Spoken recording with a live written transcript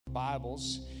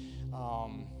Bibles.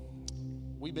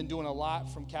 We've been doing a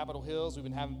lot from Capitol Hills. We've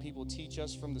been having people teach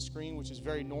us from the screen, which is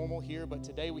very normal here. But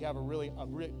today we have a really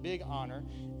big honor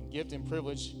and gift and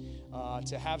privilege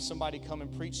to have somebody come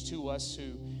and preach to us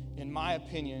who, in my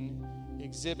opinion,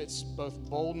 exhibits both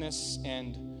boldness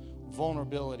and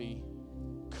vulnerability,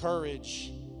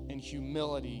 courage and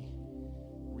humility,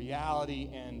 reality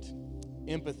and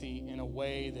empathy in a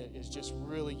way that is just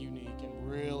really unique and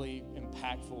really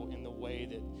impactful in the way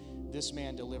that this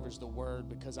man delivers the word,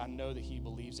 because I know that he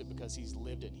believes it because he's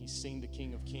lived it and he's seen the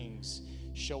King of Kings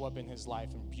show up in his life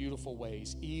in beautiful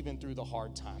ways, even through the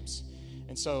hard times.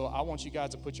 And so I want you guys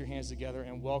to put your hands together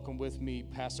and welcome with me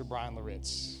Pastor Brian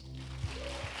Loritz.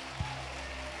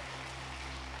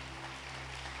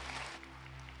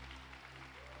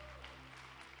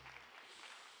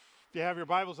 If you have your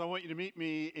Bibles, I want you to meet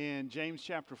me in James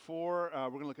chapter 4. We're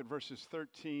going to look at verses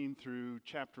 13 through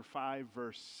chapter 5,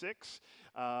 verse 6.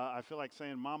 I feel like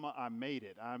saying, Mama, I made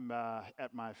it. I'm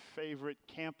at my favorite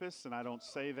campus, and I don't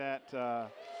say that.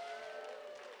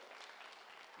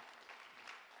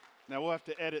 Now, we'll have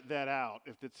to edit that out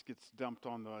if this gets dumped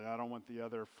on I don't want the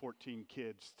other 14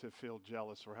 kids to feel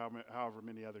jealous, or however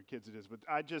many other kids it is. But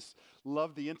I just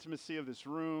love the intimacy of this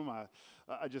room.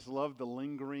 I just love the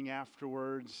lingering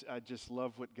afterwards. I just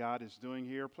love what God is doing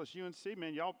here. Plus, UNC,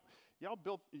 man, y'all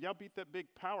beat that big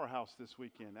powerhouse this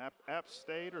weekend, App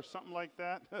State or something like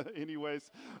that.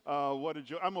 Anyways, what a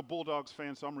joy! I'm a Bulldogs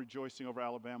fan, so I'm rejoicing over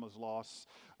Alabama's loss.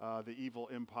 The evil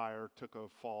empire took a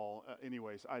fall.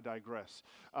 Anyways, I digress.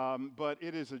 But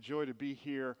it is a joy to be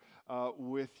here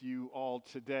with you all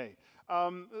today.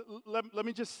 Let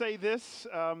me just say this.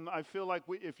 I feel like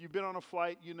if you've been on a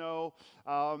flight, you know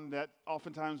that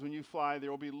oftentimes when you fly, there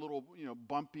will be little,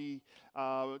 bumpy,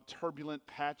 turbulent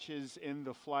patches in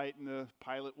the flight, and the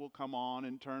pilot will come on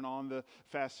and turn on the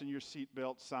fasten your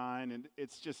seatbelt sign, and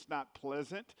it's just not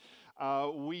pleasant.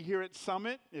 We here at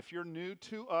Summit, if you're new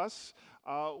to us,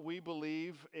 we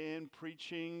believe in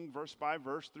preaching verse by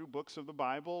verse through books of the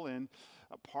Bible, and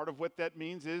part of what that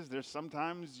means is there's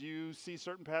sometimes you see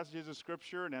certain passages of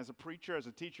Scripture, and as a preacher, as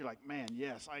a teacher, like, man,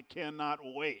 yes, I cannot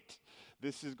wait.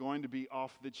 This is going to be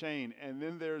off the chain. And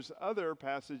then there's other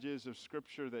passages of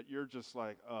Scripture that you're just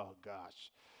like, oh,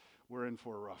 gosh, we're in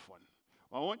for a rough one.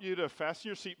 Well, I want you to fasten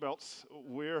your seatbelts.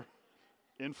 We're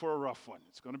in for a rough one.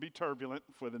 It's going to be turbulent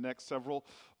for the next several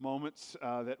moments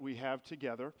that we have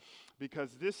together,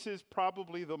 because this is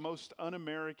probably the most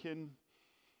un-American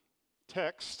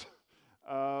text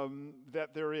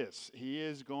that there is. He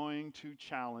is going to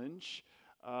challenge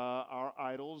our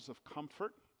idols of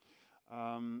comfort,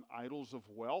 idols of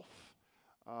wealth,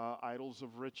 idols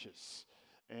of riches.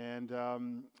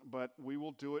 But we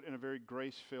will do it in a very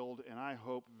grace-filled and I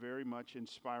hope very much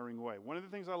inspiring way. One of the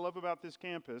things I love about this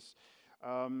campus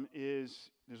is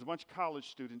there's a bunch of college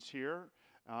students here,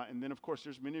 and then of course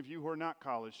there's many of you who are not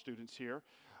college students here.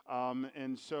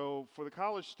 And so for the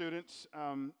college students,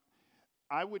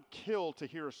 I would kill to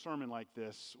hear a sermon like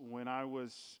this when I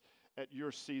was at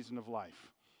your season of life.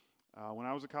 When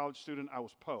I was a college student, I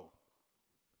was po.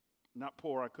 Not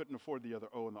poor, I couldn't afford the other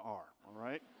O and the R, all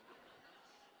right?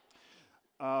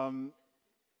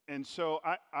 And so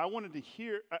I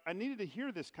needed to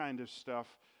hear this kind of stuff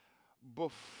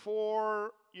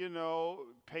before,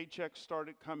 paychecks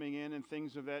started coming in and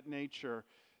things of that nature,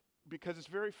 because it's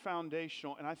very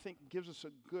foundational and I think gives us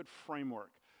a good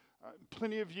framework.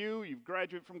 Plenty of you've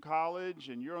graduated from college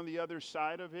and you're on the other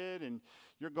side of it and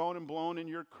you're going and blown in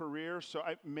your career. So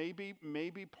maybe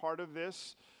part of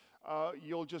this,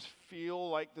 you'll just feel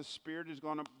like the Spirit is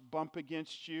going to bump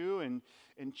against you and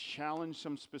challenge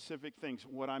some specific things.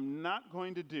 What I'm not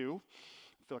going to do,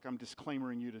 I feel like I'm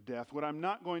disclaimering you to death. What I'm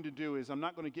not going to do is I'm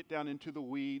not going to get down into the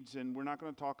weeds, and we're not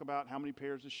going to talk about how many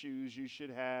pairs of shoes you should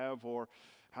have or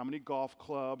how many golf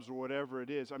clubs or whatever it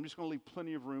is. I'm just going to leave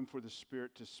plenty of room for the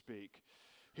Spirit to speak.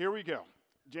 Here we go.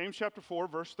 James chapter 4,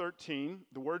 verse 13.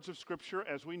 The words of Scripture,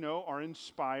 as we know, are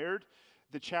inspired.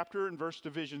 The chapter and verse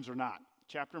divisions are not.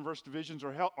 Chapter and verse divisions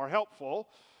are helpful,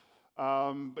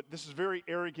 but this is very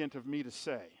arrogant of me to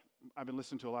say. I've been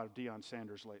listening to a lot of Deion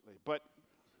Sanders lately, but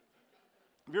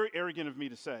very arrogant of me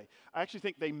to say. I actually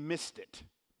think they missed it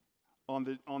on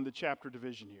the chapter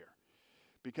division here,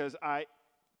 because I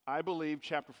believe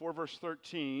chapter 4, verse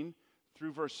 13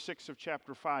 through verse 6 of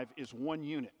chapter 5 is one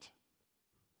unit.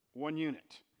 One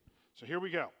unit. So here we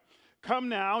go. Come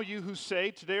now, you who say,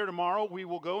 today or tomorrow we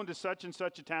will go into such and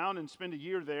such a town and spend a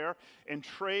year there and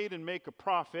trade and make a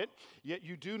profit, yet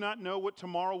you do not know what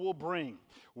tomorrow will bring.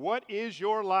 What is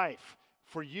your life?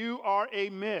 For you are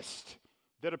a mist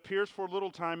that appears for a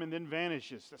little time and then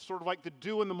vanishes. That's sort of like the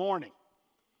dew in the morning.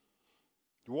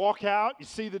 You walk out, you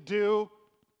see the dew,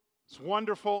 it's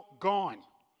wonderful, gone.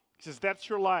 He says, that's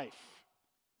your life.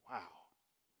 Wow.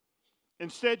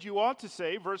 Instead, you ought to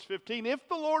say, verse 15, if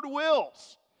the Lord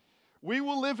wills, we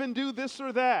will live and do this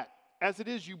or that. As it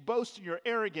is, you boast in your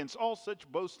arrogance. All such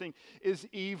boasting is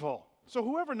evil. So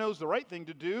whoever knows the right thing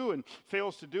to do and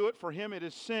fails to do it, for him it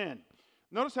is sin.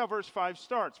 Notice how verse 5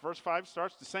 starts. Verse 5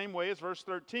 starts the same way as verse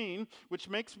 13, which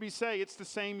makes me say it's the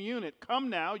same unit. Come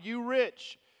now, you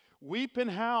rich. Weep and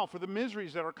howl for the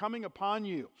miseries that are coming upon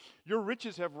you. Your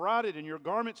riches have rotted, and your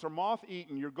garments are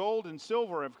moth-eaten. Your gold and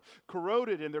silver have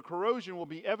corroded, and their corrosion will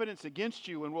be evidence against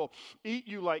you, and will eat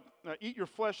your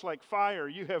flesh like fire.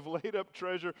 You have laid up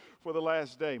treasure for the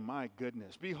last day. My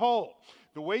goodness! Behold,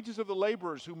 the wages of the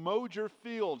laborers who mowed your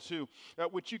fields,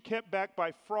 which you kept back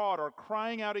by fraud, are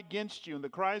crying out against you, and the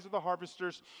cries of the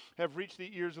harvesters have reached the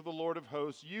ears of the Lord of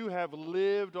hosts. You have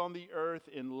lived on the earth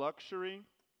in luxury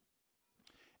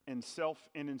and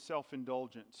in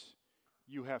self-indulgence.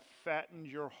 You have fattened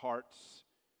your hearts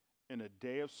in a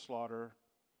day of slaughter.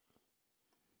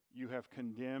 You have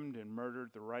condemned and murdered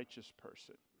the righteous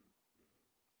person.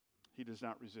 He does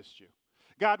not resist you.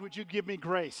 God, would you give me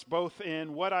grace, both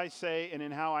in what I say and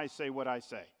in how I say what I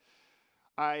say?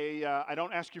 I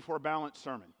don't ask you for a balanced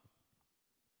sermon.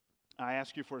 I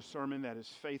ask you for a sermon that is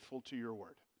faithful to your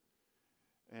word.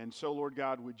 And so, Lord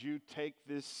God, would you take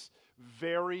this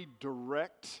very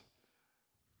direct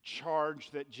charge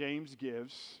that James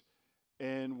gives,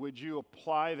 and would you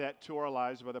apply that to our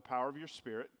lives by the power of your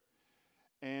Spirit?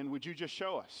 And would you just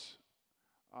show us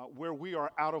where we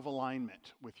are out of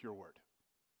alignment with your word?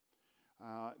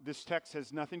 This text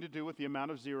has nothing to do with the amount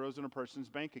of zeros in a person's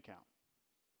bank account.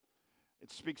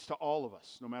 It speaks to all of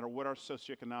us, no matter what our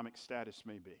socioeconomic status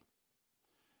may be.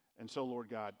 And so, Lord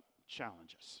God,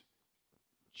 challenge us.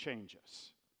 Change us.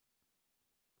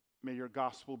 May your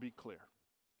gospel be clear.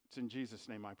 It's in Jesus'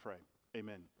 name I pray.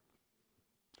 Amen.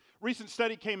 Recent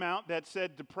study came out that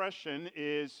said depression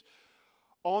is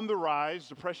on the rise.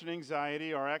 Depression and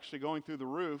anxiety are actually going through the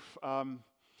roof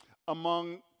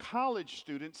among college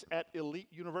students at elite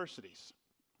universities.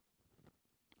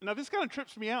 Now, this kind of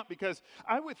trips me out because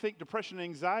I would think depression and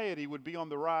anxiety would be on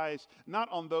the rise, not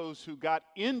on those who got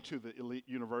into the elite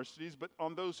universities, but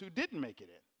on those who didn't make it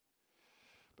in.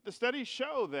 The studies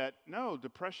show that, no,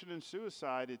 depression and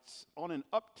suicide, it's on an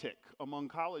uptick among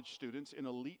college students in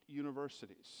elite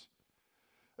universities.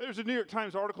 There's a New York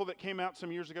Times article that came out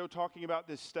some years ago talking about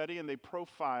this study, and they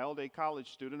profiled a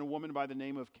college student, a woman by the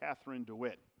name of Catherine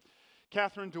DeWitt.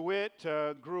 Catherine DeWitt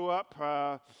grew up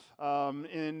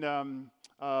in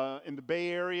the Bay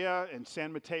Area, in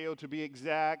San Mateo to be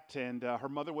exact, and her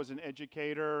mother was an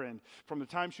educator, and from the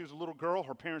time she was a little girl,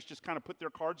 her parents just kind of put their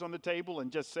cards on the table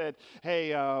and just said,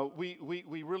 hey, we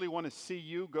really want to see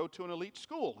you go to an elite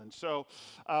school. And so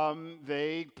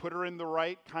they put her in the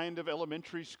right kind of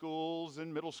elementary schools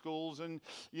and middle schools and,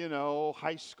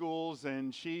 high schools,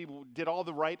 and she did all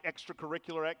the right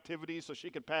extracurricular activities so she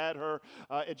could pad her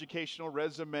educational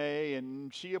resume,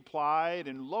 and she applied,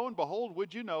 and lo and behold,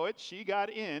 would you know it, she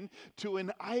got in to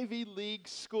an Ivy League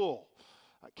school.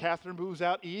 Catherine moves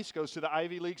out east, goes to the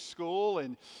Ivy League school,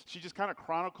 and she just kind of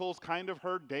chronicles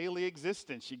her daily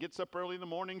existence. She gets up early in the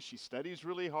morning. She studies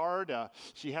really hard.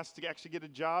 She has to actually get a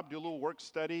job, do a little work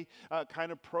study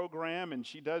kind of program, and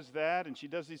she does that, and she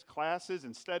does these classes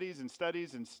and studies and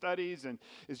studies and studies, and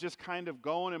is just kind of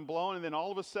going and blowing, and then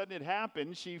all of a sudden it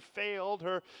happened. She failed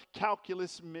her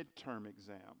calculus midterm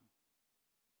exam.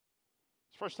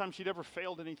 It's the first time she'd ever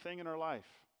failed anything in her life.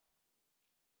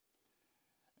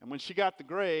 And when she got the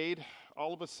grade,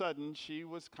 all of a sudden, she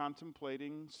was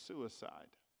contemplating suicide.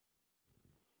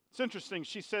 It's interesting.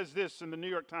 She says this in the New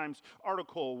York Times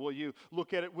article. Will you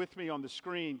look at it with me on the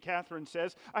screen? Catherine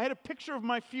says, I had a picture of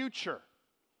my future.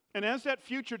 And as that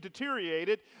future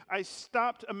deteriorated, I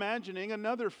stopped imagining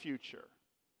another future.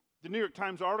 The New York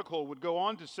Times article would go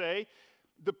on to say,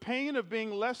 the pain of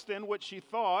being less than what she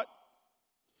thought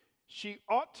she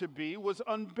ought to be was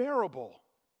unbearable.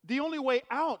 The only way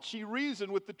out, she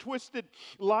reasoned with the twisted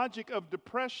logic of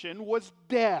depression, was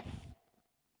death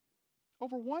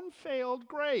over one failed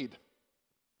grade.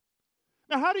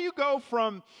 Now, how do you go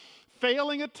from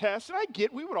failing a test, and I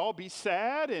get we would all be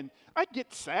sad, and I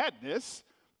get sadness,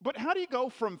 but how do you go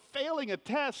from failing a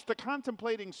test to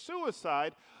contemplating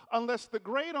suicide unless the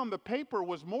grade on the paper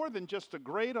was more than just a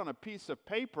grade on a piece of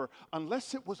paper,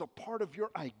 unless it was a part of your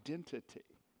identity?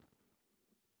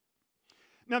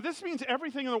 Now, this means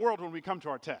everything in the world when we come to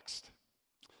our text.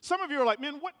 Some of you are like,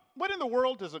 man, what in the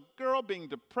world does a girl being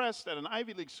depressed at an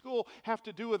Ivy League school have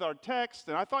to do with our text?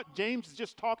 And I thought James is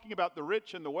just talking about the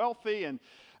rich and the wealthy, and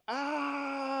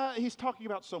he's talking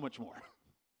about so much more.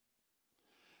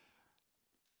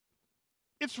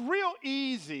 it's real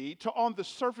easy to, on the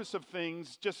surface of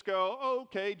things, just go, oh,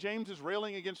 okay, James is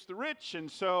railing against the rich, and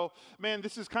so, man,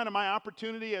 this is kind of my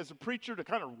opportunity as a preacher to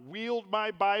kind of wield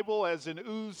my Bible as an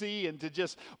Uzi and to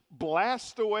just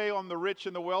blast away on the rich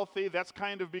and the wealthy. That's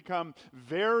kind of become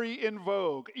very in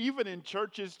vogue, even in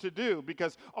churches to do,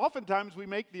 because oftentimes we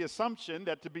make the assumption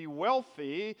that to be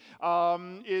wealthy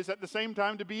is at the same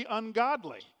time to be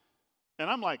ungodly. And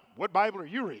I'm like, what Bible are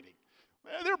you reading?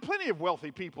 There are plenty of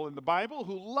wealthy people in the Bible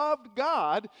who loved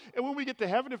God, and when we get to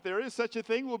heaven, if there is such a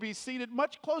thing, we'll be seated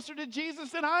much closer to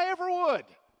Jesus than I ever would.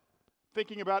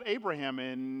 Thinking about Abraham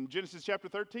in Genesis chapter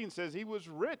 13 says he was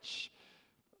rich.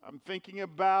 I'm thinking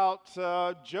about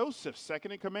Joseph,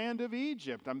 second in command of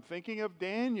Egypt. I'm thinking of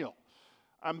Daniel.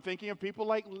 I'm thinking of people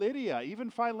like Lydia,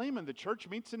 even Philemon. The church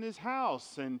meets in his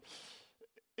house, and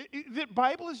the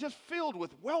Bible is just filled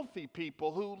with wealthy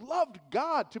people who loved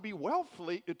God. To be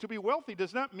wealthy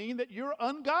does not mean that you're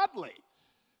ungodly.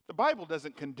 The Bible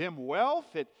doesn't condemn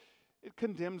wealth. It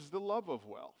condemns the love of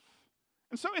wealth.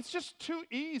 And so it's just too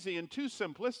easy and too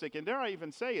simplistic, and dare I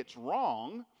even say it's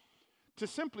wrong, to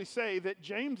simply say that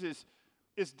James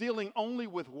is dealing only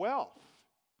with wealth.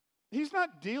 He's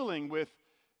not dealing with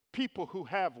people who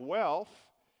have wealth.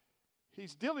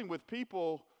 He's dealing with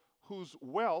people whose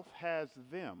wealth has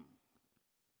them.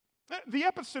 The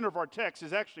epicenter of our text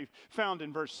is actually found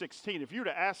in verse 16. If you were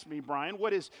to ask me, Brian,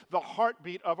 what is the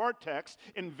heartbeat of our text,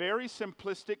 in very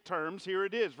simplistic terms, here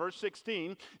it is. Verse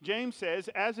 16, James says,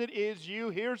 as it is you,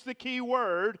 here's the key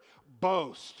word,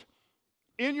 boast.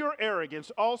 In your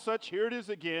arrogance, all such, here it is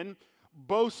again,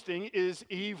 boasting is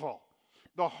evil.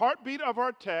 The heartbeat of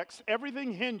our text,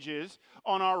 everything hinges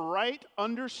on our right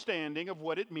understanding of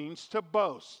what it means to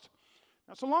boast.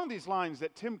 Now, it's along these lines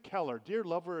that Tim Keller, dear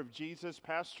lover of Jesus,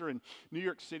 pastor in New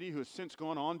York City who has since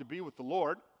gone on to be with the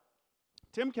Lord,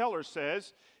 Tim Keller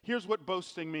says, here's what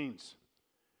boasting means.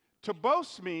 To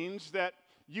boast means that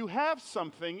you have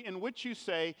something in which you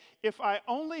say, if I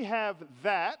only have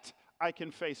that, I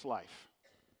can face life.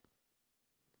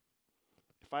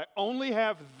 If I only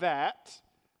have that,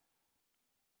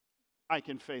 I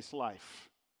can face life.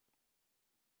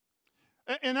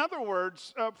 In other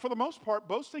words, for the most part,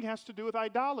 boasting has to do with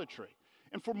idolatry.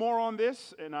 And for more on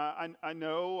this, and I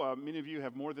know many of you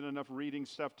have more than enough reading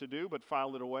stuff to do, but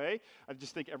file it away. I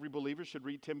just think every believer should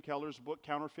read Tim Keller's book,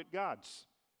 Counterfeit Gods,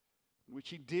 in which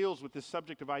he deals with this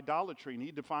subject of idolatry. And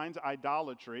he defines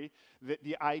idolatry,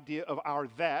 the idea of our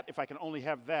that. If I can only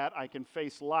have that, I can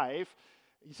face life.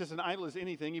 He says an idol is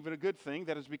anything, even a good thing,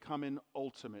 that has become an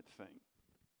ultimate thing.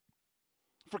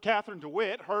 For Catherine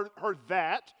DeWitt,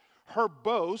 her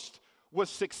boast was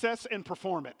success and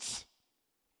performance.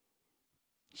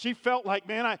 She felt like,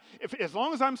 man, as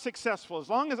long as I'm successful, as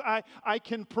long as I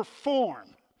can perform,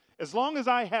 as long as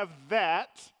I have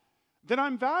that, then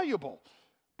I'm valuable.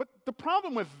 But the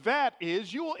problem with that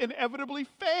is you will inevitably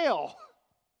fail.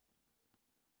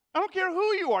 I don't care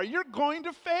who you are, you're going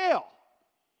to fail.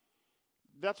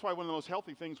 That's why one of the most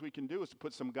healthy things we can do is to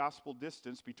put some gospel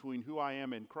distance between who I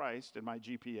am in Christ and my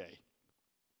GPA.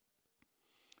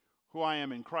 Who I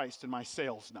am in Christ and my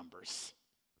sales numbers.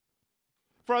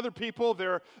 For other people,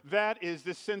 that is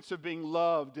this sense of being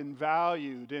loved and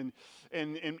valued and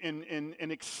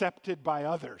accepted by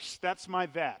others. That's my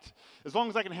that. As long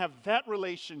as I can have that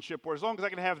relationship, or as long as I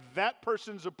can have that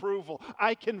person's approval,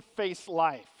 I can face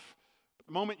life.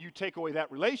 The moment you take away that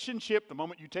relationship, the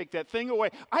moment you take that thing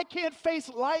away, I can't face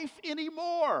life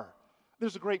anymore.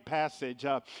 There's a great passage.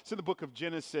 It's in the book of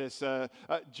Genesis.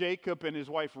 Jacob and his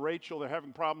wife Rachel, they're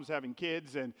having problems having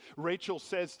kids, and Rachel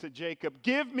says to Jacob,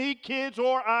 give me kids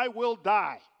or I will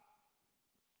die.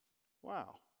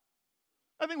 Wow.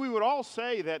 I think we would all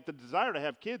say that the desire to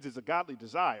have kids is a godly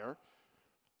desire,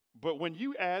 but when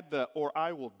you add the or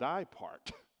I will die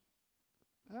part,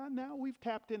 now we've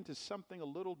tapped into something a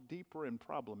little deeper and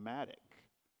problematic.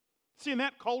 See, in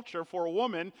that culture, for a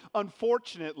woman,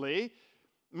 unfortunately,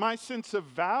 my sense of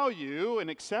value and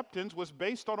acceptance was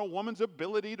based on a woman's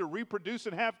ability to reproduce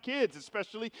and have kids,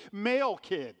 especially male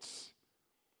kids.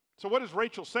 So what is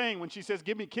Rachel saying when she says,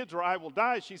 give me kids or I will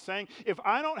die? She's saying, if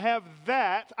I don't have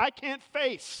that, I can't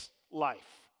face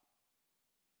life.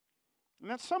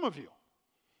 And that's some of you.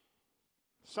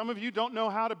 Some of you don't know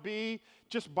how to be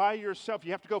just by yourself.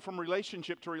 You have to go from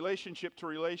relationship to relationship to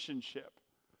relationship.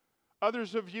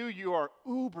 Others of you, you are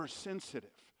uber sensitive.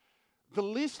 The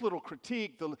least little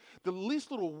critique, the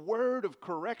least little word of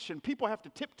correction, people have to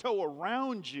tiptoe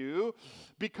around you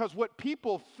because what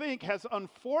people think has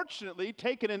unfortunately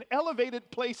taken an elevated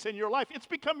place in your life. It's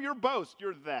become your boast.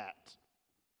 You're that.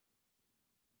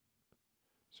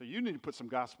 So you need to put some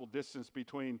gospel distance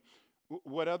between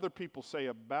what other people say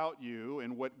about you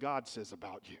and what God says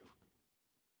about you.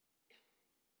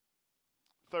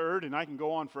 Third, and I can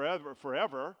go on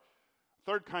forever,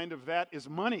 third kind of that is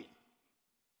money.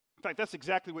 In fact, that's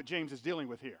exactly what James is dealing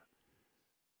with here.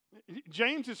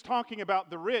 James is talking about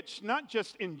the rich, not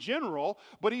just in general,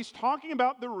 but he's talking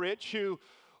about the rich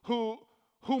who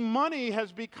money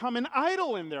has become an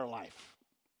idol in their life.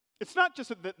 It's not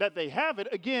just that they have it.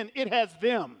 Again, it has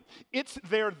them. It's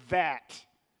their that.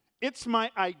 It's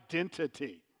my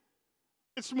identity.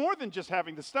 It's more than just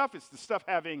having the stuff. It's the stuff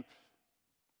having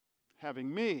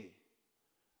me.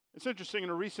 It's interesting, in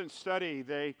a recent study,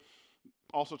 they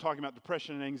also talking about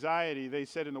depression and anxiety, they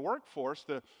said in the workforce,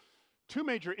 the two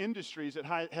major industries that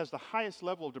has the highest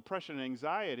level of depression and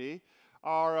anxiety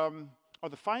are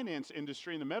the finance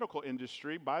industry and the medical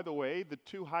industry. By the way, the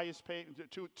two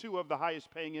of the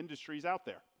highest paying industries out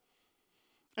there.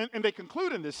 And they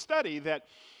conclude in this study that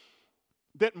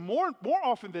more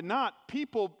often than not,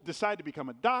 people decide to become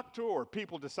a doctor or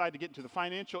people decide to get into the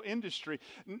financial industry,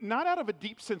 not out of a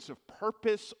deep sense of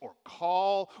purpose or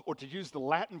call, or to use the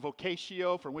Latin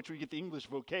vocatio from which we get the English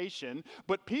vocation,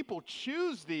 but people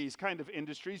choose these kind of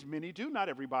industries. Many do, not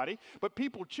everybody, but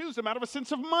people choose them out of a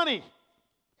sense of money.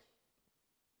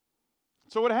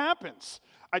 So what happens?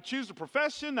 I choose a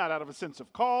profession, not out of a sense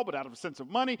of call, but out of a sense of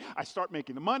money. I start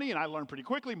making the money, and I learn pretty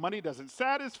quickly money doesn't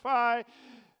satisfy.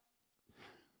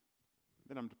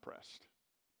 Then I'm depressed.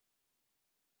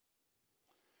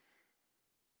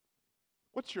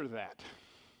 What's your that?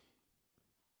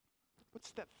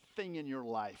 What's that thing in your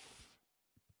life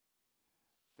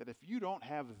that if you don't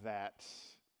have that,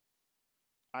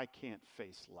 I can't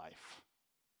face life?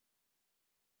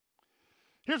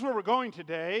 Here's where we're going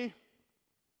today.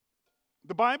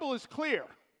 The Bible is clear.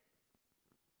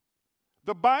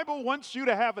 The Bible wants you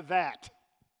to have that.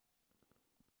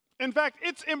 In fact,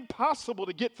 it's impossible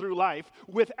to get through life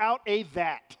without a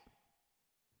that.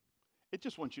 It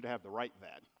just wants you to have the right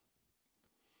that.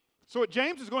 So what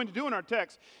James is going to do in our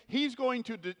text, he's going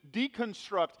to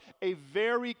deconstruct a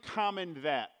very common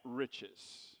that,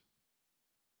 riches.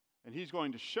 And he's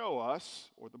going to show us,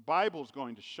 or the Bible's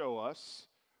going to show us,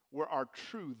 where our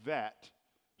true that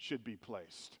should be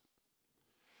placed.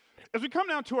 As we come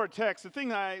now to our text, the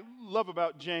thing I love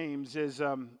about James is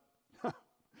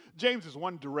James is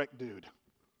one direct dude.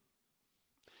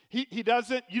 He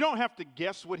doesn't, you don't have to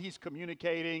guess what he's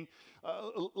communicating.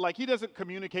 Like he doesn't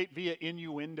communicate via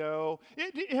innuendo.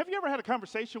 Have you ever had a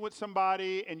conversation with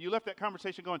somebody and you left that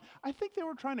conversation going, I think they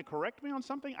were trying to correct me on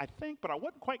something, but I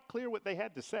wasn't quite clear what they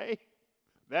had to say?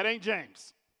 That ain't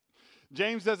James.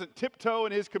 James doesn't tiptoe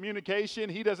in his communication.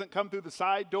 He doesn't come through the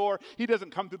side door. He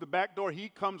doesn't come through the back door. He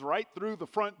comes right through the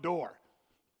front door.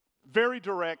 Very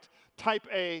direct, type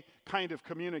A kind of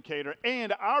communicator.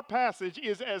 And our passage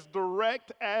is as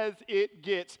direct as it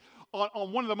gets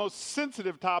on one of the most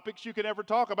sensitive topics you can ever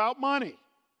talk about, money.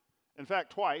 In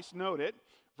fact, twice, note it,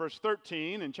 verse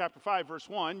 13 and chapter 5, verse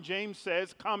 1, James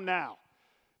says, come now.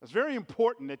 It's very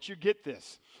important that you get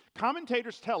this.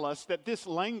 Commentators tell us that this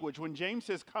language, when James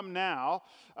says come now,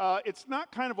 it's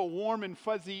not kind of a warm and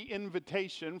fuzzy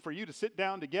invitation for you to sit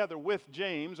down together with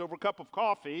James over a cup of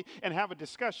coffee and have a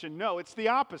discussion. No, it's the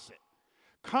opposite.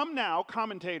 Come now,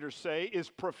 commentators say, is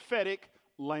prophetic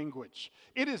language.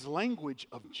 It is language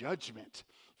of judgment.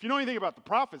 If you know anything about the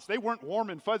prophets, they weren't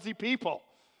warm and fuzzy people.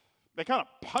 They kind of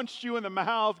punched you in the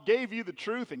mouth, gave you the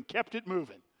truth, and kept it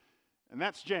moving. And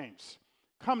that's James.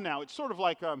 Come now. It's sort of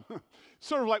like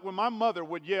when my mother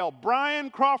would yell,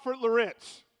 Brian Crawford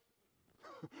Loritz.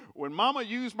 When Mama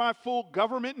used my full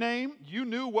government name, you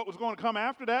knew what was going to come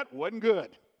after that wasn't good.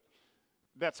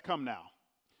 That's come now.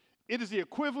 It is the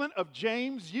equivalent of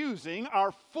James using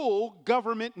our full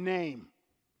government name.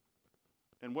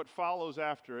 And what follows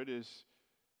after it is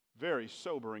very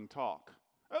sobering talk.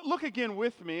 Look again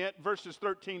with me at verses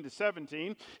 13 to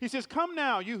 17. He says, come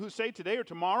now, you who say today or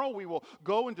tomorrow we will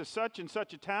go into such and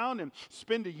such a town and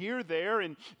spend a year there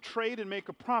and trade and make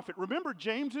a profit. Remember,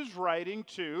 James is writing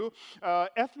to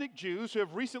ethnic Jews who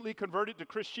have recently converted to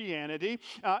Christianity.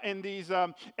 And these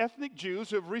ethnic Jews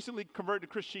who have recently converted to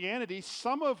Christianity,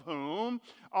 some of whom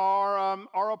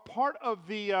are a part of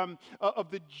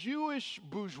the Jewish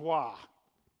bourgeois.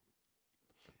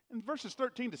 In verses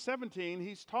 13 to 17,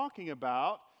 he's talking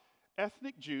about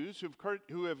ethnic Jews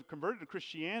who have converted to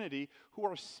Christianity who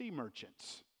are sea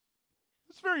merchants.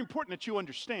 It's very important that you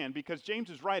understand because James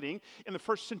is writing in the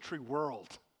first century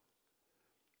world.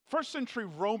 First century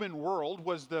Roman world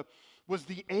was the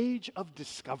age of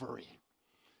discovery.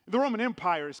 The Roman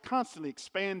Empire is constantly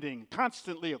expanding,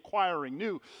 constantly acquiring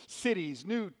new cities,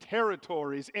 new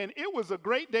territories, and it was a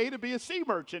great day to be a sea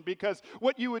merchant because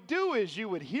what you would do is you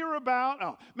would hear about,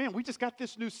 oh, man, we just got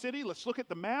this new city. Let's look at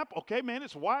the map. Okay, man,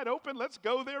 it's wide open. Let's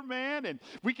go there, man, and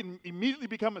we can immediately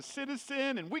become a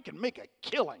citizen, and we can make a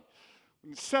killing. We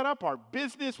can set up our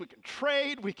business. We can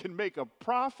trade. We can make a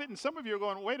profit, and some of you are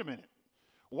going, wait a minute.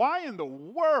 Why in the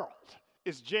world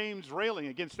is James railing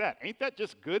against that? Ain't that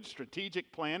just good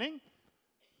strategic planning?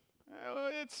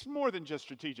 It's more than just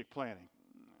strategic planning.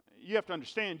 You have to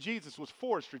understand Jesus was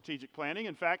for strategic planning.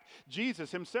 In fact,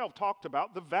 Jesus himself talked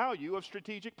about the value of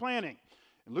strategic planning.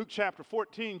 In Luke chapter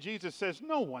 14, Jesus says,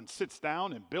 no one sits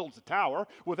down and builds a tower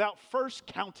without first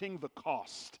counting the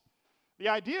cost. The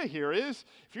idea here is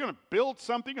if you're going to build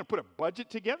something or put a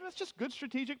budget together, that's just good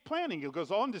strategic planning. It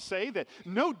goes on to say that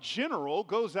no general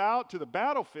goes out to the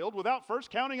battlefield without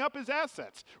first counting up his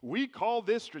assets. We call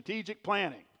this strategic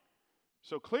planning.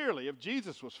 So clearly, if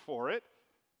Jesus was for it,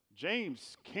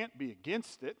 James can't be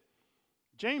against it.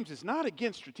 James is not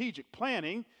against strategic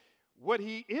planning. What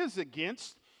he is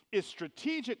against is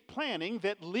strategic planning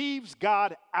that leaves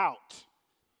God out.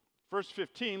 Verse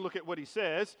 15, look at what he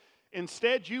says.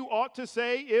 Instead, you ought to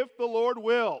say, if the Lord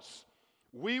wills,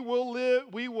 we will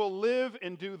live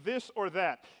and do this or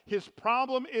that. His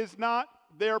problem is not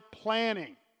their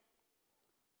planning.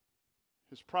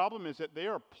 His problem is that they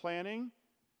are planning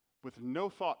with no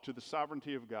thought to the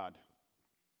sovereignty of God.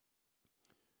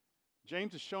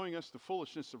 James is showing us the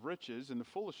foolishness of riches, and the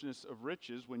foolishness of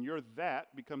riches, when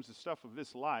that becomes the stuff of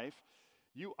this life,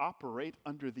 you operate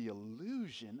under the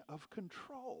illusion of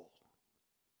control.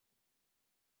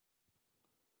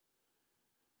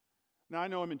 Now, I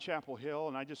know I'm in Chapel Hill,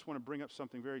 and I just want to bring up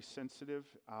something very sensitive.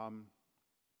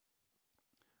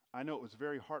 I know it was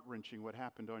very heart-wrenching what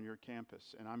happened on your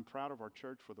campus, and I'm proud of our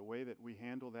church for the way that we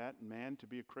handle that. And man, to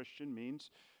be a Christian means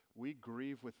we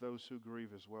grieve with those who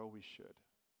grieve as well we should.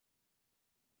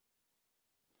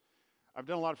 I've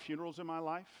done a lot of funerals in my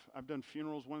life. I've done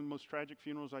funerals. One of the most tragic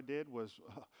funerals I did was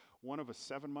one of a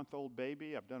 7-month-old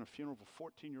baby. I've done a funeral of a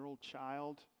 14-year-old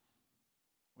child.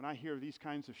 When I hear of these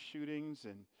kinds of shootings,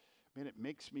 and man, it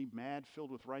makes me mad,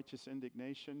 filled with righteous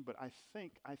indignation. But I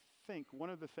think one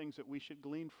of the things that we should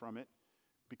glean from it,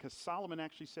 because Solomon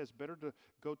actually says better to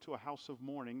go to a house of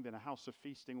mourning than a house of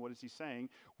feasting. What is he saying?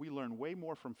 We learn way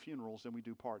more from funerals than we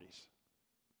do parties.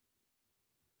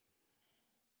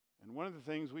 And one of the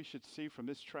things we should see from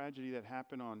this tragedy that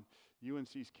happened on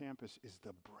UNC's campus is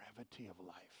the brevity of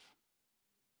life.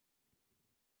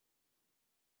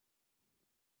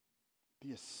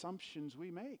 The assumptions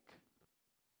we make.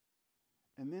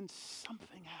 And then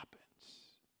something happens.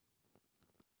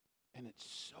 And it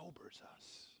sobers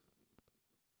us.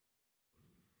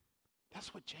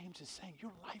 That's what James is saying.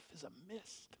 Your life is a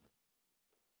mist.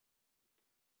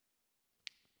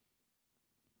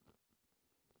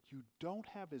 You don't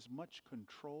have as much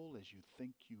control as you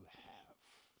think you have.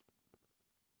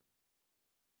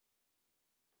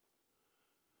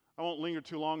 I won't linger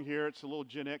too long here. It's a little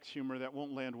Gen X humor that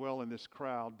won't land well in this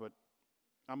crowd, but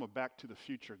I'm a Back to the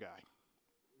Future guy.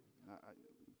 I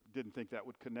didn't think that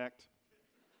would connect.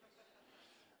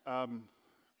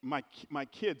 My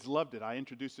kids loved it. I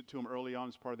introduced it to them early on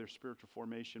as part of their spiritual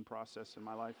formation process in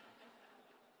my life.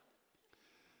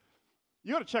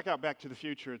 You ought to check out Back to the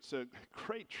Future. It's a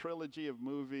great trilogy of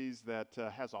movies that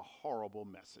has a horrible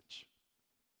message.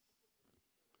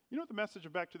 You know what the message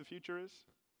of Back to the Future is?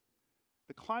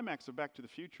 The climax of Back to the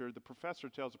Future, the professor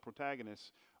tells the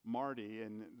protagonist, Marty,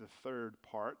 in the third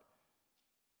part,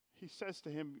 he says to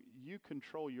him, you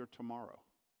control your tomorrow.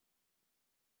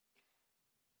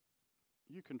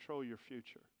 You control your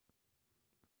future.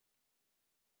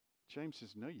 James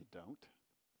says, no, you don't.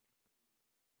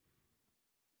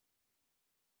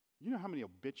 You know how many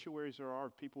obituaries there are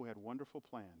of people who had wonderful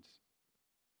plans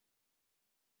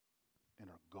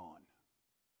and are gone?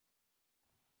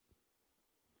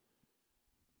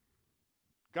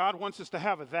 God wants us to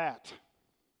have that.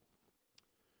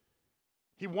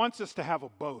 He wants us to have a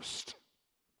boast.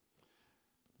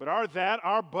 But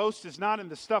our boast is not in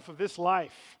the stuff of this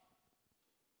life.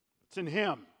 It's in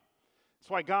Him. That's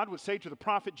why God would say to the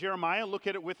prophet Jeremiah, look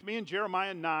at it with me in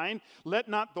Jeremiah 9, let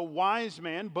not the wise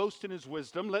man boast in his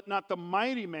wisdom, let not the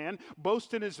mighty man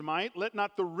boast in his might, let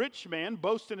not the rich man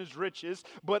boast in his riches,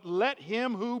 but let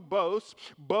him who boasts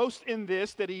boast in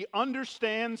this, that he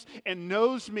understands and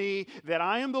knows me, that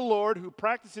I am the Lord who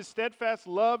practices steadfast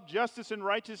love, justice, and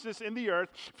righteousness in the earth,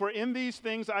 for in these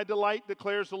things I delight,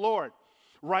 declares the Lord.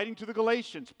 Writing to the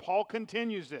Galatians, Paul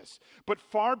continues this. But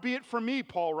far be it from me,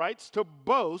 Paul writes, to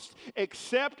boast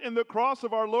except in the cross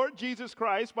of our Lord Jesus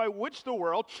Christ, by which the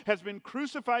world has been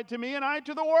crucified to me and I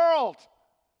to the world.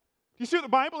 You see what the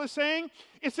Bible is saying?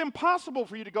 It's impossible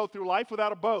for you to go through life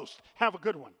without a boast. Have a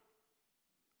good one.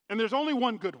 And there's only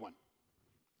one good one.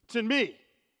 It's in me.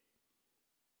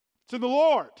 It's in the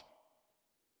Lord.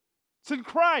 It's in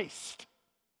Christ.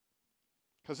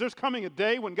 Because there's coming a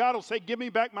day when God will say, give me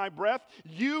back my breath.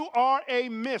 You are a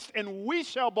mist, and we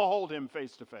shall behold him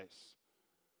face to face.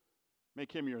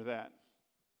 Make him your that.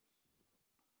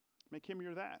 Make him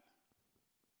your that.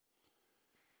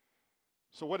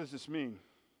 So what does this mean?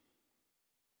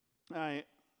 I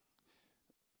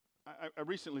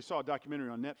recently saw a documentary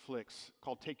on Netflix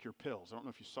called Take Your Pills. I don't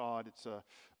know if you saw it. It's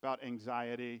about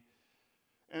anxiety.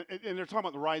 And they're talking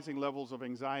about the rising levels of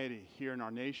anxiety here in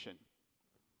our nation.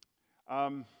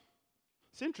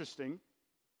 It's interesting.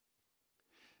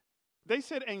 They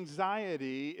said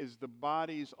anxiety is the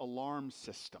body's alarm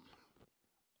system,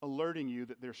 alerting you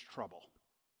that there's trouble.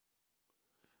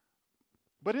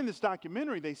 But in this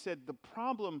documentary, they said the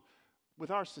problem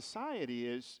with our society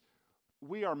is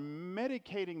we are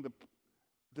medicating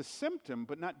the symptom,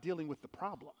 but not dealing with the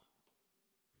problem.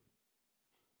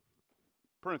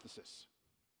 Parenthesis.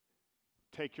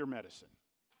 Take your medicine.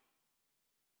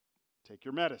 Take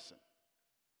your medicine.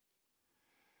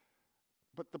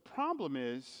 But the problem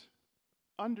is,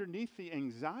 underneath the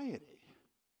anxiety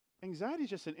is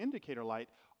just an indicator light.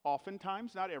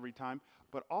 Oftentimes, not every time,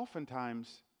 but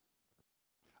oftentimes,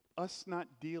 us not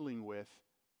dealing with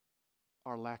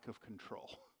our lack of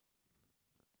control.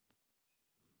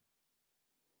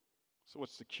 So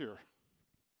what's the cure?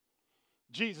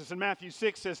 Jesus in Matthew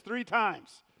 6 says 3 times,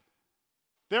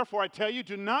 therefore I tell you,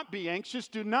 do not be anxious,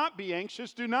 do not be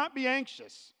anxious, do not be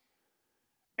anxious.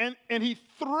 And he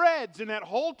threads in that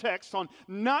whole text on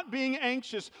not being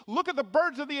anxious. Look at the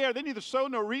birds of the air. They neither sow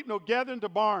nor reap nor gather into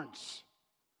barns.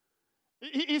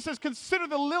 He says, consider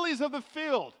the lilies of the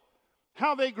field,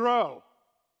 how they grow.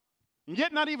 And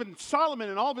yet not even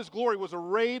Solomon in all of his glory was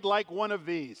arrayed like one of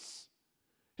these.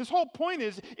 His whole point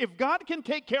is, if God can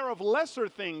take care of lesser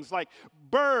things like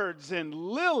birds and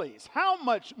lilies, how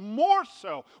much more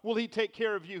so will he take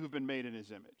care of you who've been made in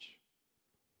his image?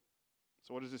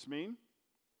 So what does this mean?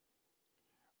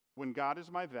 When God is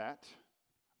my that,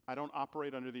 I don't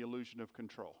operate under the illusion of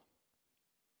control.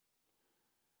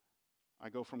 I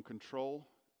go from control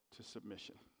to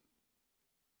submission.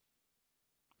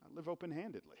 I live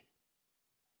open-handedly.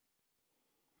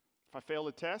 If I fail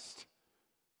a test,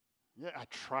 yeah, I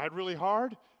tried really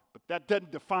hard, but that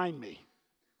doesn't define me.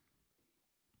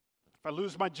 If I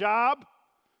lose my job,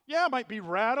 yeah, I might be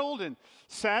rattled and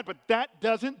sad, but that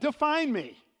doesn't define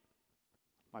me.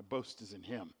 My boast is in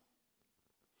him.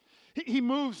 He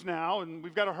moves now, and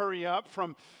we've got to hurry up,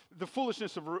 from the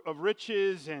foolishness of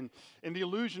riches and the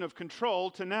illusion of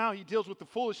control to now he deals with the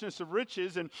foolishness of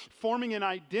riches and forming an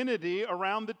identity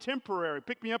around the temporary.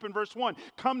 Pick me up in verse 1.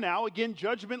 Come now, again,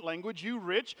 judgment language, you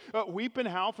rich, weep and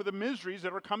howl for the miseries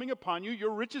that are coming upon you.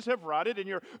 Your riches have rotted, and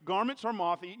your garments are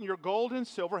moth-eaten. Your gold and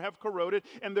silver have corroded,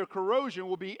 and their corrosion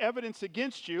will be evidence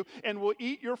against you and will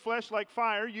eat your flesh like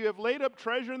fire. You have laid up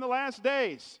treasure in the last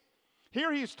days.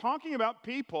 Here he's talking about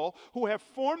people who have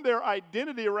formed their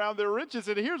identity around their riches.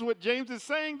 And here's what James is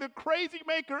saying the crazy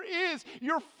maker is,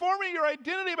 you're forming your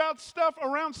identity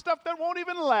around stuff that won't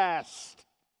even last.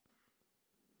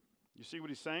 You see what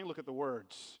he's saying? Look at the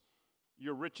words.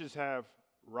 Your riches have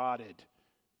rotted.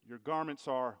 Your garments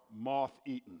are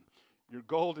moth-eaten. Your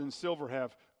gold and silver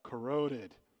have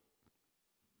corroded.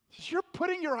 You're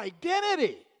putting your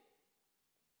identity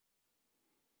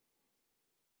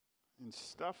in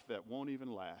stuff that won't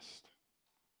even last.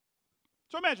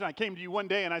 So imagine I came to you one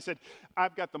day and I said,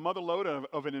 I've got the mother load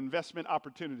of an investment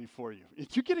opportunity for you.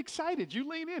 You get excited. You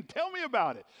lean in. Tell me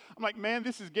about it. I'm like, man,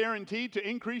 this is guaranteed to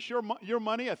increase your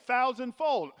money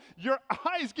 1,000-fold. Your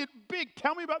eyes get big.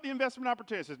 Tell me about the investment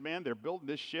opportunity. I said, man, they're building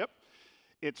this ship.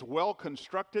 It's well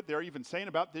constructed. They're even saying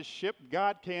about this ship,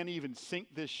 God can't even sink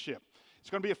this ship. It's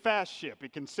going to be a fast ship.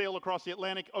 It can sail across the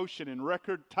Atlantic Ocean in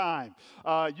record time.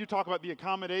 You talk about the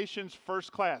accommodations,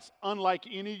 first class, unlike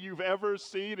any you've ever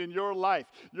seen in your life.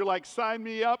 You're like, sign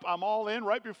me up. I'm all in.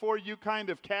 Right before you kind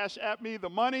of cash at me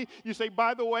the money, you say,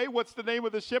 by the way, what's the name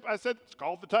of the ship? I said, it's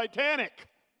called the Titanic.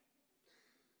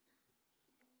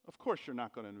 Of course you're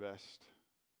not going to invest,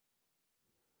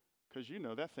 because you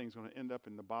know that thing's going to end up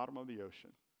in the bottom of the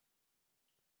ocean.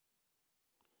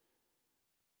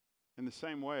 In the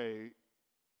same way,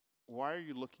 why are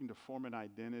you looking to form an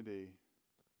identity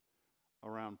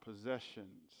around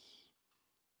possessions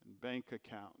and bank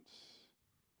accounts,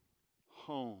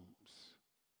 homes,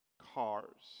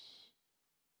 cars.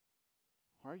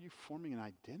 Why are you forming an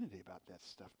identity about that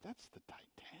stuff? That's the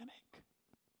Titanic.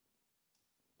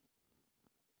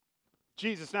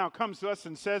 Jesus now comes to us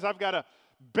and says, I've got a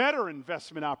better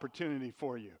investment opportunity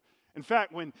for you. In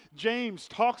fact, when James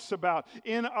talks about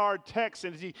in our text,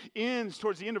 and as he ends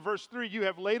towards the end of verse 3, you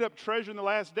have laid up treasure in the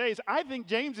last days, I think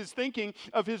James is thinking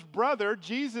of his brother,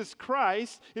 Jesus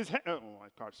Christ. I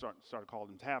started calling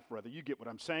him half-brother. You get what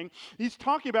I'm saying. He's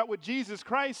talking about what Jesus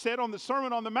Christ said on the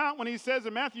Sermon on the Mount when he says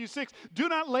in Matthew 6, do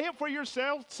not lay up for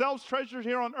yourselves treasures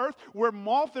here on earth where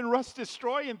moth and rust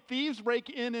destroy and thieves break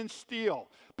in and steal.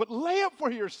 But lay up for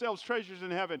yourselves treasures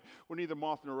in heaven where neither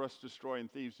moth nor rust destroy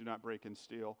and thieves do not break and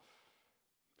steal.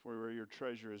 For where your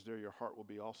treasure is, there your heart will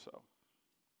be also.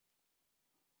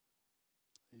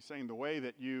 He's saying the way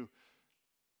that you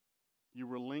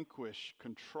relinquish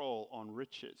control on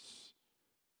riches,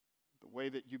 the way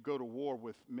that you go to war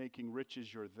with making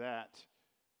riches your that,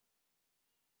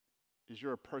 is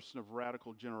you're a person of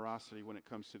radical generosity when it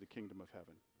comes to the kingdom of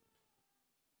heaven.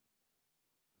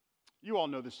 You all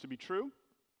know this to be true.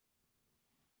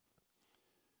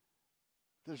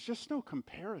 There's just no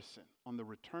comparison on the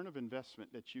return of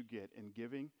investment that you get in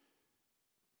giving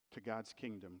to God's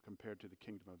kingdom compared to the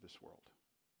kingdom of this world.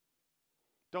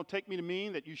 Don't take me to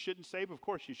mean that you shouldn't save. Of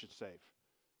course you should save.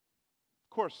 Of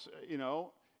course,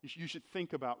 you should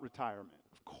think about retirement.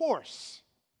 Of course.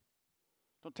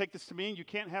 Don't take this to mean you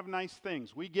can't have nice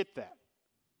things. We get that.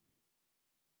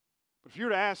 But if you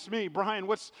were to ask me, Brian,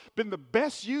 what's been the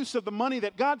best use of the money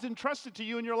that God's entrusted to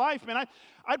you in your life, man,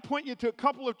 I'd point you to a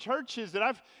couple of churches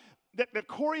that that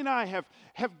Corey and I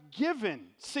have given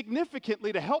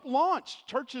significantly to help launch.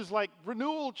 Churches like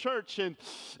Renewal Church in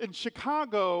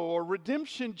Chicago or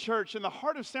Redemption Church in the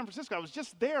heart of San Francisco. I was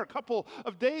just there a couple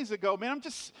of days ago. Man, I'm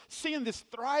just seeing this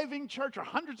thriving church where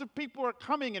hundreds of people are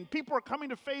coming and people are coming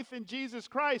to faith in Jesus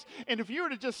Christ. And if you were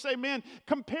to just say, man,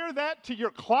 compare that to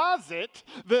your closet,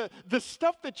 the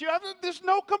stuff that you have, there's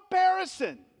no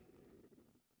comparison.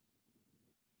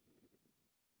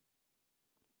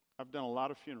 I've done a lot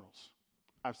of funerals.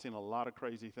 I've seen a lot of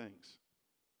crazy things.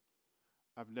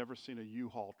 I've never seen a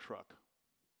U-Haul truck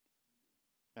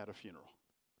at a funeral.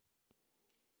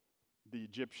 The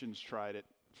Egyptians tried it.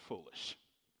 Foolish.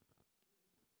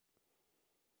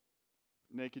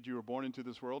 Naked you were born into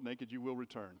this world, naked you will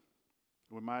return.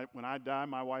 When I die,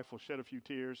 my wife will shed a few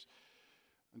tears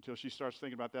until she starts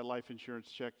thinking about that life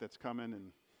insurance check that's coming,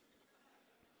 and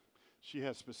she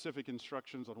has specific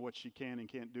instructions on what she can and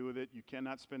can't do with it. You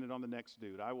cannot spend it on the next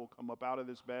dude. I will come up out of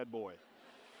this bad boy.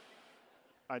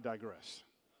 I digress.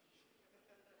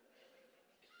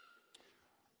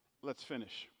 Let's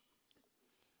finish.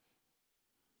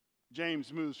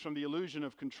 James moves from the illusion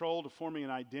of control to forming an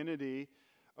identity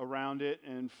around it.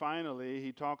 And finally,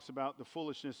 he talks about the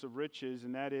foolishness of riches,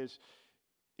 and that is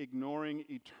ignoring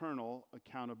eternal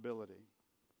accountability.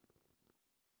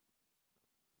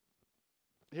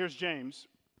 Here's James.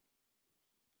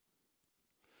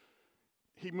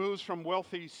 He moves from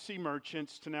wealthy sea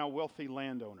merchants to now wealthy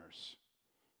landowners.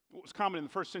 What was common in the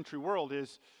first century world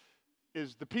is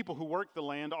the people who worked the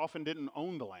land often didn't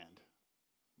own the land.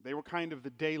 They were kind of the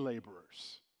day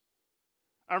laborers.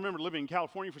 I remember living in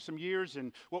California for some years,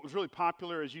 and what was really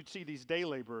popular is you'd see these day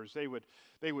laborers. They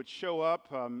would show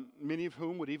up, many of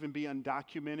whom would even be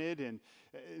undocumented,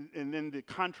 and then the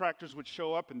contractors would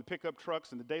show up in the pickup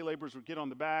trucks, and the day laborers would get on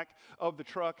the back of the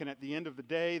truck, and at the end of the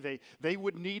day, they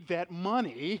would need that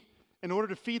money in order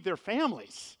to feed their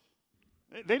families.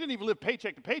 They didn't even live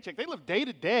paycheck to paycheck. They lived day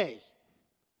to day.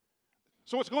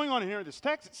 So what's going on here in this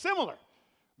text? It's similar.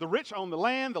 The rich own the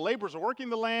land, the laborers are working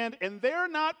the land, and they're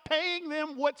not paying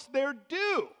them what's their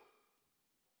due.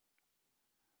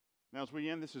 Now, as we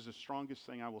end, this is the strongest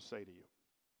thing I will say to you.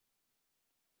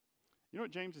 You know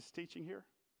what James is teaching here?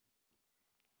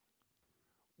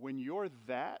 When your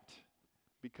that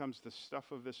becomes the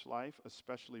stuff of this life,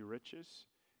 especially riches,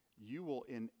 you will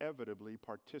inevitably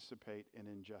participate in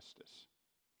injustice.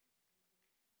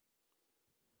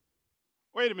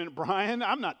 Wait a minute, Brian,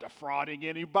 I'm not defrauding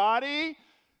anybody.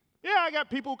 Yeah, I got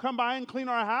people who come by and clean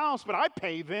our house, but I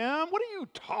pay them. What are you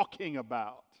talking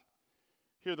about?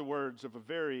 Hear the words of a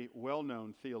very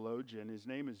well-known theologian. His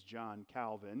name is John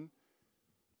Calvin.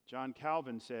 John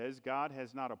Calvin says, God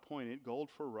has not appointed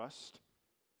gold for rust,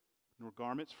 nor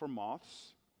garments for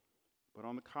moths, but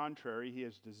on the contrary, he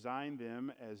has designed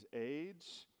them as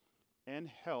aids and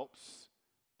helps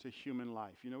to human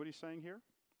life. You know what he's saying here?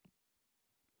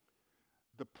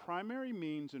 The primary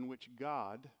means in which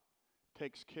God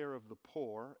takes care of the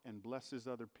poor and blesses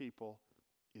other people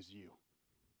is you.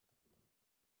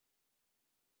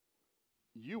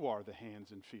 You are the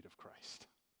hands and feet of Christ.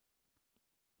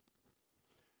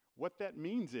 What that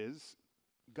means is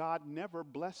God never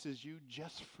blesses you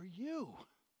just for you.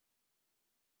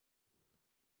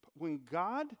 But when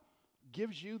God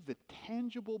gives you the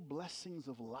tangible blessings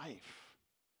of life,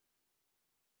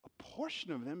 a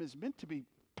portion of them is meant to be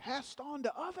passed on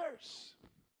to others.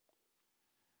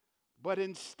 But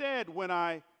instead, when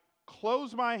I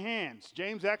close my hands,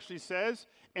 James actually says,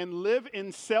 and live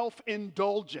in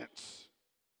self-indulgence,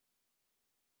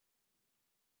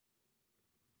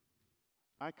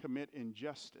 I commit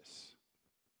injustice,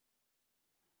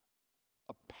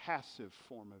 a passive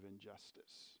form of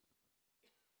injustice.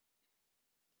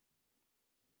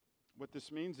 What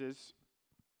this means is,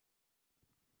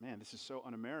 man, this is so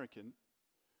un-American.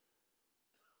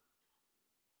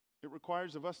 It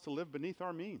requires of us to live beneath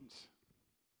our means.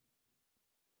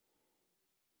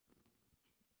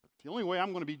 The only way I'm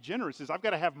going to be generous is I've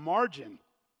got to have margin.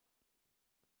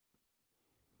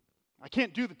 I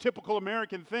can't do the typical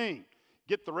American thing.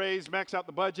 Get the raise, max out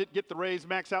the budget, get the raise,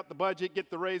 max out the budget, get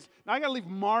the raise. Now I got to leave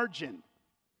margin.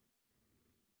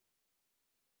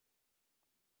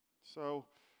 So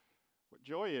what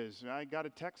joy is, I got a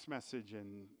text message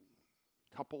and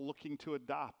a couple looking to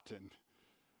adopt, and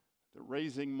they're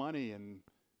raising money, and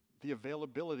the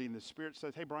availability, and the Spirit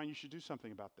says, hey, Brian, you should do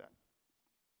something about that.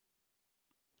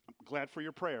 I'm glad for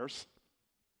your prayers.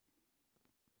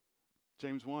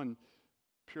 James 1,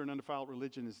 pure and undefiled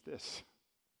religion is this.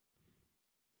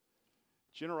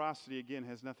 Generosity, again,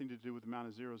 has nothing to do with the amount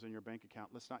of zeros in your bank account.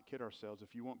 Let's not kid ourselves.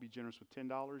 If you won't be generous with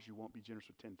 $10, you won't be generous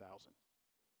with 10,000.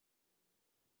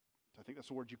 I think that's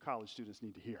a word you college students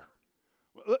need to hear.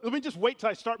 Well, let me just wait till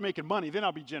I start making money, then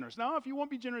I'll be generous. No, if you won't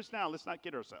be generous now, let's not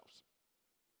kid ourselves.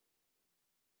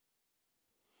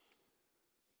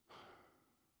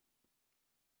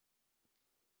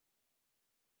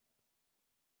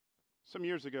 Some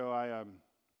years ago,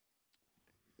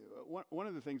 one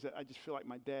of the things that I just feel like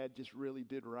my dad just really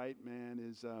did right, man,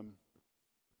 is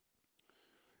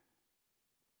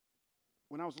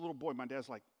when I was a little boy, my dad's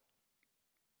like,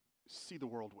 see the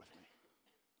world with me.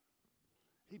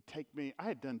 He'd take me, I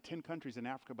had done 10 countries in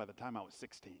Africa by the time I was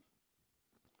 16.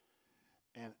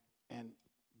 And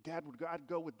Dad would go, I'd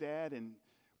go with Dad, and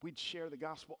we'd share the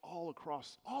gospel all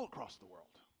across the world.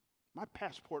 My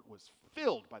passport was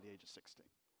filled by the age of 16.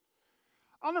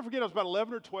 I'll never forget, I was about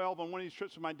 11 or 12 on one of these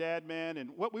trips with my dad, man, and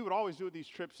what we would always do with these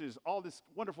trips is all this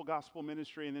wonderful gospel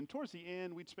ministry, and then towards the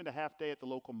end, we'd spend a half day at the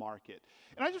local market.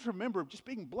 And I just remember just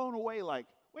being blown away, like,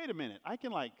 wait a minute, I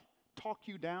can, like, talk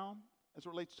you down as it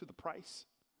relates to the price?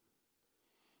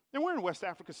 And we're in West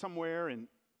Africa somewhere, and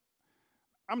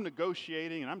I'm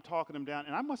negotiating, and I'm talking them down,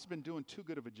 and I must have been doing too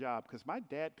good of a job because my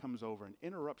dad comes over and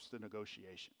interrupts the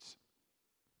negotiations.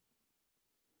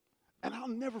 And I'll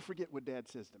never forget what Dad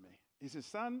says to me. He says,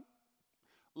 son,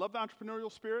 love the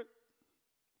entrepreneurial spirit.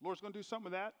 Lord's going to do something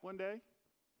with that one day.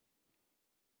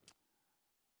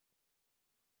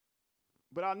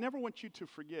 But I never want you to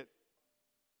forget,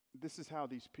 this is how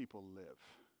these people live.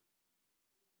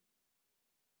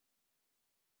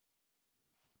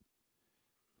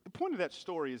 The point of that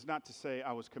story is not to say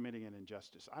I was committing an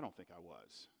injustice. I don't think I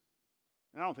was.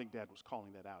 And I don't think Dad was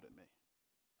calling that out at me.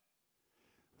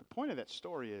 The point of that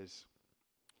story is,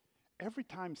 every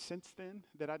time since then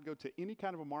that I'd go to any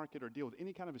kind of a market or deal with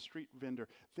any kind of a street vendor,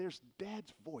 there's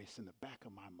Dad's voice in the back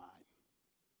of my mind.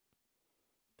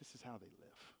 This is how they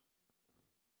live.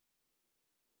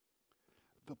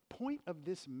 The point of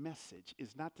this message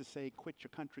is not to say quit your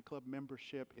country club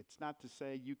membership. It's not to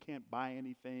say you can't buy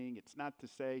anything. It's not to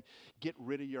say get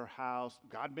rid of your house.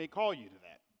 God may call you to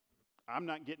that. I'm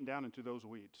not getting down into those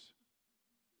weeds.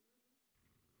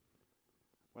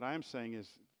 What I am saying is,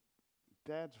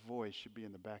 Dad's voice should be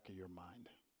in the back of your mind.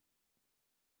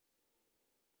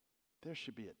 There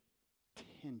should be a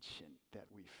tension that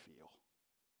we feel.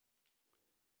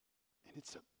 And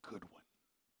it's a good one.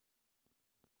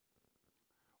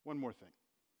 One more thing.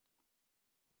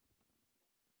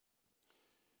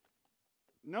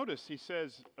 Notice he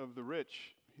says of the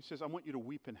rich, he says, I want you to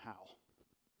weep and howl.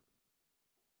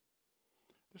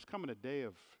 There's coming a day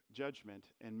of judgment,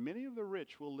 and many of the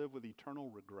rich will live with eternal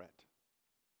regret.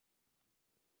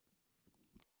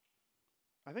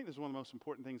 I think this is one of the most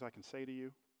important things I can say to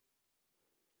you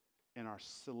in our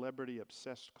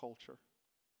celebrity-obsessed culture.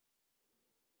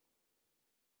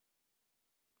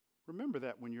 Remember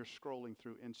that when you're scrolling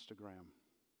through Instagram.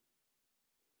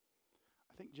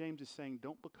 I think James is saying,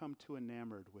 don't become too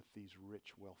enamored with these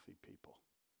rich, wealthy people.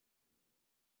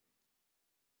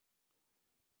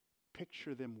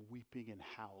 Picture them weeping and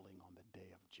howling on the day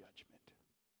of judgment.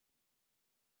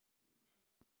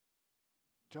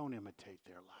 Don't imitate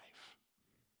their life.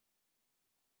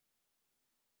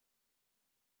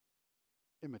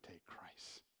 imitate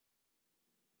Christ.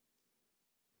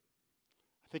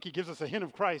 I think he gives us a hint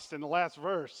of Christ in the last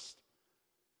verse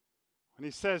when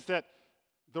he says that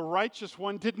the righteous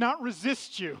one did not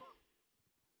resist you.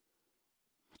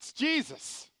 It's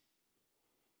Jesus.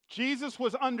 Jesus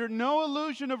was under no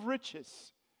illusion of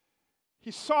riches.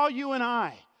 He saw you and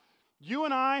I. You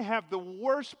and I have the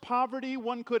worst poverty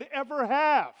one could ever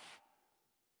have.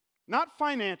 Not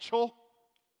financial,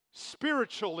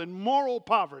 spiritual and moral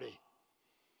poverty.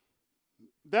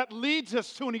 That leads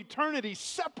us to an eternity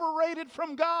separated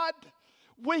from God.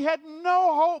 We had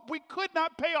no hope. We could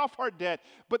not pay off our debt.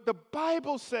 But the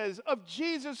Bible says of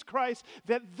Jesus Christ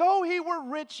that though he were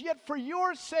rich, yet for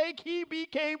your sake he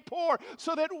became poor,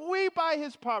 so that we by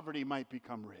his poverty might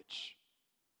become rich.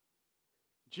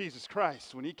 Jesus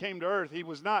Christ, when he came to earth, he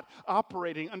was not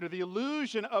operating under the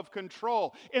illusion of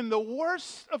control. In the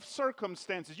worst of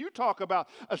circumstances, you talk about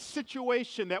a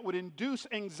situation that would induce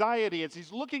anxiety as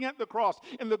he's looking at the cross.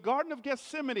 In the Garden of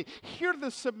Gethsemane, hear the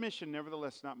submission,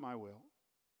 nevertheless, not my will,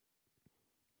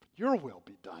 but your will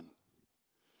be done.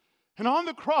 And on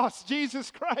the cross,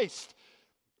 Jesus Christ,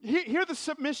 hear the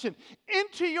submission,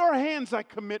 into your hands I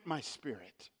commit my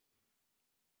spirit.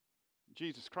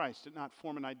 Jesus Christ did not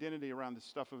form an identity around the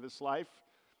stuff of this life.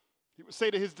 He would say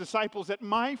to his disciples that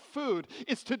my food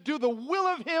is to do the will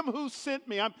of him who sent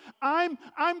me. I'm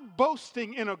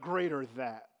boasting in a greater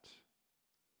that.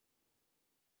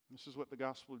 This is what the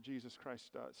gospel of Jesus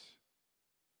Christ does.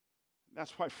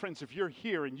 That's why, friends, if you're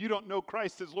here and you don't know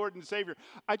Christ as Lord and Savior,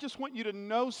 I just want you to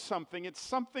know something. It's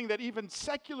something that even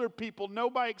secular people know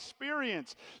by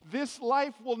experience. This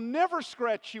life will never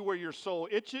scratch you where your soul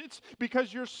itches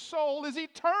because your soul is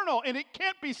eternal and it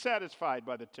can't be satisfied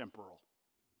by the temporal.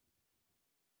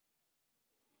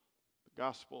 The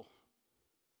gospel,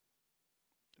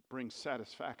 it brings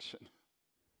satisfaction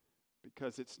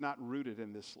because it's not rooted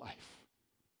in this life.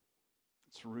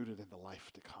 It's rooted in the life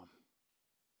to come.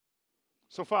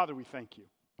 So, Father, we thank you.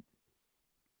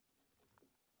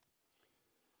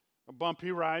 A bumpy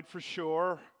ride for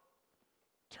sure.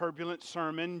 Turbulent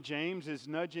sermon. James is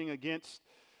nudging against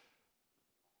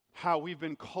how we've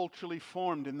been culturally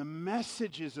formed and the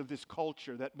messages of this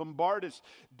culture that bombard us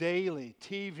daily.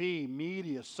 TV,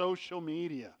 media, social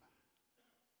media.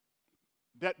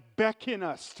 That beckon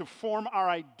us to form our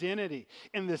identity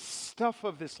in the stuff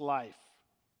of this life.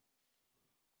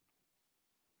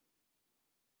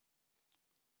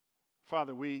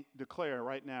 Father, we declare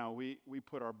right now, we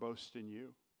put our boast in you.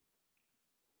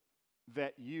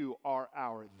 That you are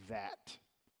our that.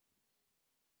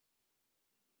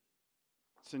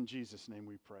 It's in Jesus' name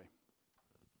we pray.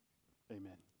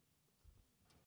 Amen.